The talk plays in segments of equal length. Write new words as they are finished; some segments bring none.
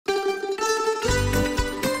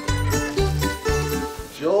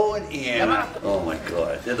Oh my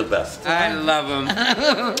God, they're the best. I love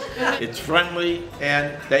them. It's friendly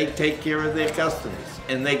and they take care of their customers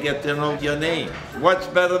and they get to know your name. What's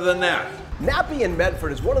better than that? Nappi in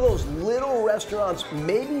Medford is one of those little restaurants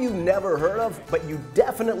maybe you've never heard of, but you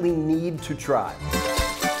definitely need to try.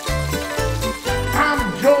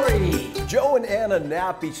 I'm Joey. Joe and Anna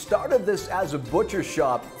Nappi started this as a butcher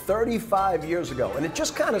shop 35 years ago, and it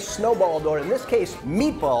just kind of snowballed, or in this case,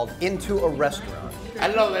 meatballed, into a restaurant. I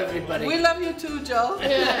love everybody. We love you too, Joe.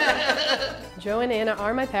 Joe and Anna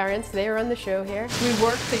are my parents. They are on the show here. We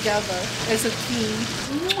work together as a team.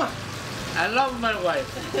 Mwah. I love my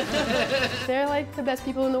wife. They're like the best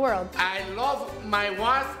people in the world. I love my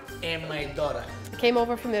wife and my daughter. Came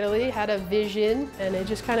over from Italy, had a vision, and it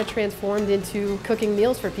just kind of transformed into cooking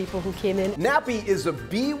meals for people who came in. Nappi is a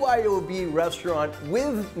BYOB restaurant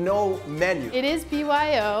with no menu. It is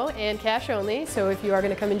BYO and cash only, so if you are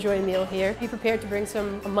going to come enjoy a meal here, be prepared to bring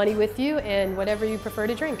some money with you and whatever you prefer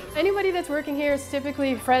to drink. Anybody that's working here is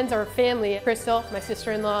typically friends or family. Crystal, my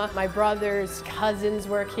sister-in-law, my brothers, cousins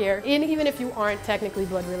work here. And even if you aren't technically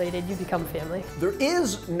blood related, you become family. There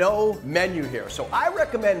is no menu here, so I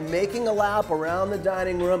recommend making a lap around the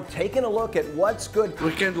dining room, taking a look at what's good.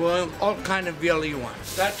 We can do all kind of veal you want.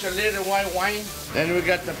 That's a little white wine. Then we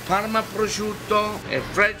got the Parma prosciutto, a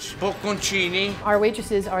fresh bocconcini. Our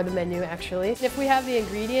waitresses are the menu, actually. If we have the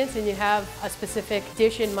ingredients and you have a specific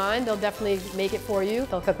dish in mind, they'll definitely make it for you.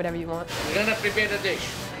 They'll cook whatever you want. We're gonna prepare the dish.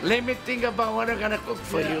 Let me think about what I'm gonna cook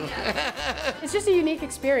for you. It's just a unique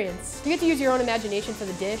experience. You get to use your own imagination for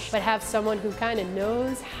the dish, but have someone who kind of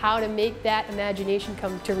knows how to make that imagination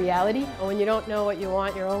come to reality. When you don't know what you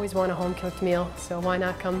want, you always want a home-cooked meal, so why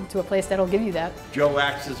not come to a place that'll give you that? Joe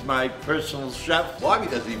acts as my personal chef. Bobby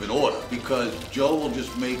doesn't even order because Joe will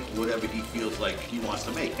just make whatever he feels like he wants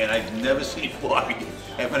to make. And I've never seen Bobby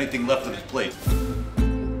have anything left on his plate.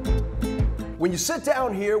 When you sit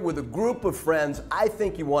down here with a group of friends, I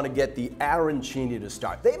think you want to get the arancini to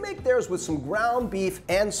start. They make theirs with some ground beef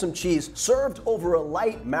and some cheese, served over a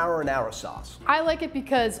light marinara sauce. I like it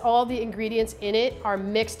because all the ingredients in it are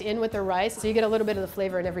mixed in with the rice, so you get a little bit of the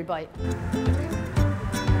flavor in every bite.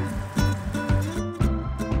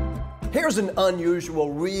 Here's an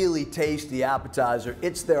unusual, really tasty appetizer.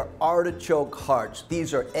 It's their artichoke hearts.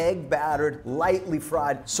 These are egg battered, lightly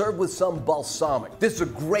fried, served with some balsamic. This is a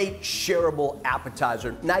great shareable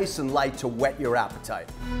appetizer, nice and light to whet your appetite.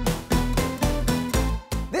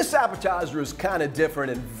 This appetizer is kind of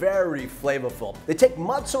different and very flavorful. They take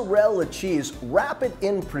mozzarella cheese, wrap it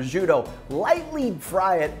in prosciutto, lightly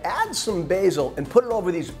fry it, add some basil, and put it over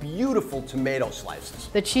these beautiful tomato slices.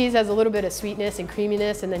 The cheese has a little bit of sweetness and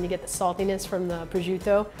creaminess, and then you get the saltiness from the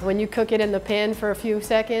prosciutto. When you cook it in the pan for a few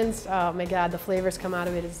seconds, oh my God, the flavors come out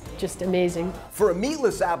of it is just amazing. For a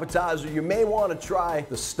meatless appetizer, you may want to try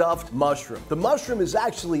the stuffed mushroom. The mushroom is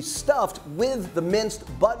actually stuffed with the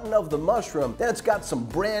minced button of the mushroom. Then it's got some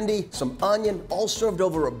brandy, some onion, all served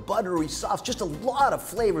over a buttery sauce. Just a lot of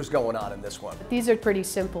flavors going on in this one. These are pretty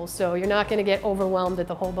simple, so you're not going to get overwhelmed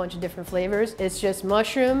with a whole bunch of different flavors. It's just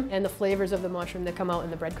mushroom and the flavors of the mushroom that come out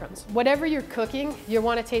in the breadcrumbs. Whatever you're cooking, you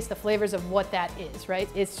want to taste the flavors of what that is, right?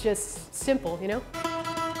 It's just simple, you know?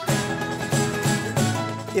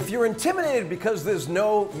 If you're intimidated because there's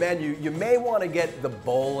no menu, you may want to get the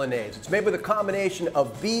bolognese. It's made with a combination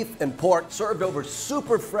of beef and pork, served over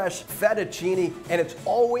super fresh fettuccine, and it's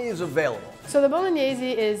always available. So the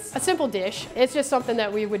bolognese is a simple dish. It's just something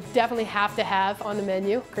that we would definitely have to have on the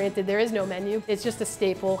menu. Granted, there is no menu. It's just a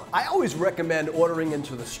staple. I always recommend ordering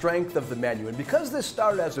into the strength of the menu. And because this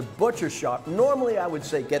started as a butcher shop, normally I would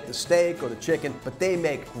say get the steak or the chicken, but they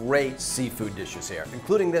make great seafood dishes here,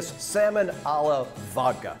 including this salmon a la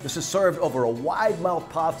vodka. This is served over a wide-mouthed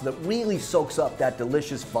pasta that really soaks up that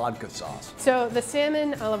delicious vodka sauce. So the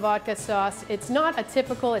salmon a la vodka sauce, it's not a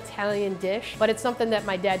typical Italian dish, but it's something that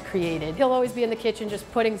my dad created. He'll always be in the kitchen just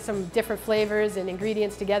putting some different flavors and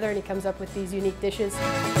ingredients together, and he comes up with these unique dishes.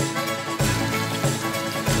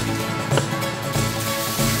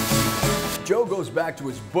 Joe goes back to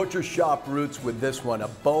his butcher shop roots with this one, a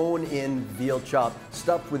bone-in veal chop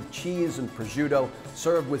stuffed with cheese and prosciutto,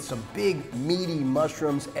 served with some big meaty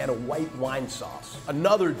mushrooms and a white wine sauce.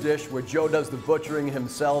 Another dish where Joe does the butchering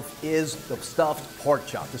himself is the stuffed pork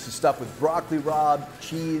chop. This is stuffed with broccoli rabe,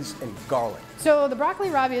 cheese, and garlic. So the broccoli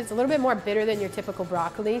rabe is a little bit more bitter than your typical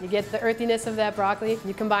broccoli. You get the earthiness of that broccoli,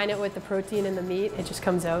 you combine it with the protein and the meat, it just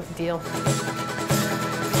comes out deal.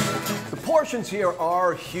 portions here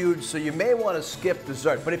are huge, so you may want to skip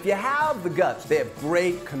dessert. But if you have the guts, they have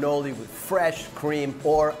great cannoli with fresh cream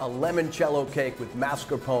or a limoncello cake with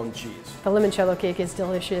mascarpone cheese. The limoncello cake is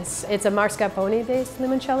delicious. It's a mascarpone-based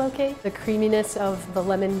limoncello cake. The creaminess of the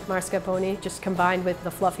lemon mascarpone just combined with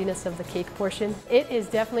the fluffiness of the cake portion. It is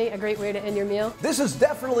definitely a great way to end your meal. This is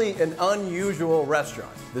definitely an unusual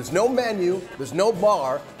restaurant. There's no menu, there's no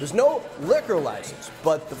bar, there's no liquor license,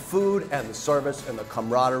 but the food and the service and the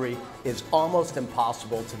camaraderie is almost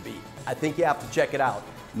impossible to beat. I think you have to check it out.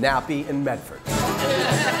 Nappi in Medford.